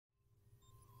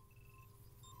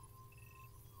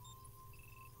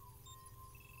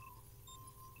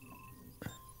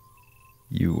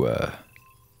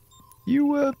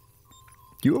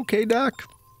You okay, Doc?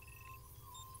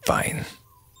 Fine.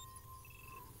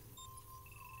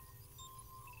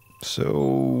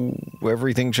 So,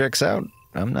 everything checks out?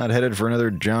 I'm not headed for another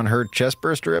John Hurt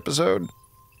chestburster episode?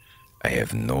 I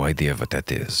have no idea what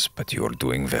that is, but you're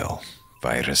doing well.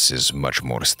 Virus is much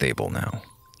more stable now.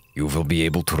 You will be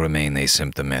able to remain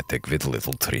asymptomatic with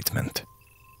little treatment.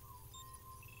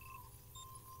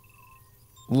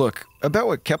 Look, about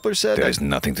what Kepler said... There is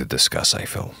nothing to discuss,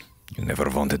 Eiffel. You never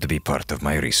wanted to be part of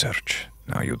my research.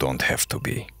 Now you don't have to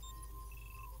be.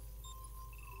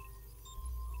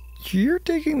 You're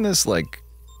taking this, like,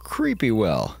 creepy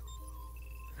well.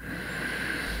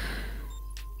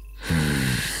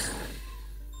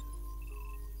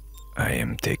 I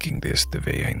am taking this the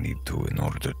way I need to in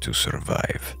order to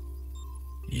survive.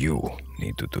 You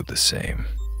need to do the same.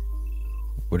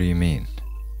 What do you mean?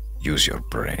 Use your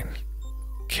brain.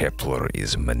 Kepler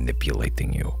is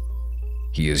manipulating you.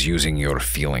 He is using your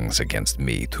feelings against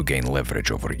me to gain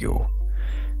leverage over you.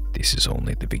 This is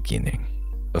only the beginning.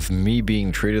 Of me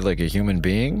being treated like a human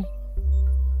being?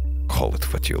 Call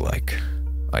it what you like.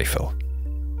 Eiffel,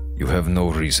 you have no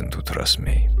reason to trust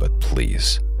me, but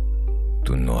please,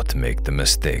 do not make the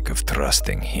mistake of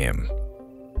trusting him.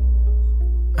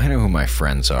 I know who my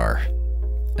friends are,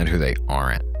 and who they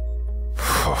aren't.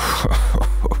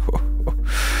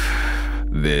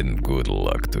 Then good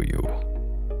luck to you,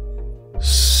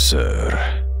 sir.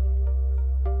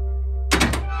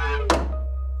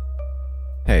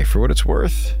 Hey, for what it's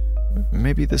worth,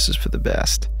 maybe this is for the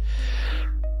best.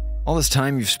 All this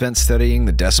time you've spent studying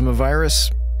the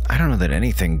decimavirus, I don't know that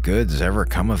anything good's ever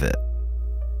come of it.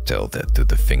 Tell that to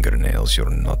the fingernails you're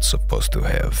not supposed to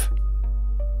have.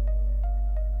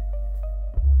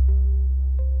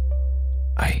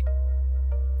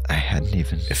 I hadn't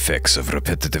even... Effects of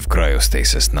repetitive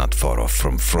cryostasis not far off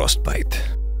from frostbite.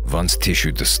 Once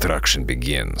tissue destruction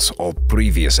begins, all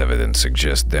previous evidence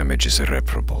suggests damage is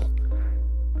irreparable.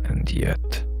 And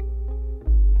yet...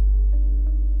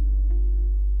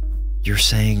 You're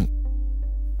saying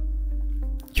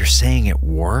it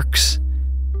works?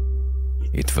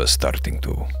 It was starting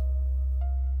to.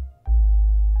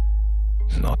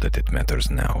 Not that it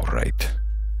matters now, right?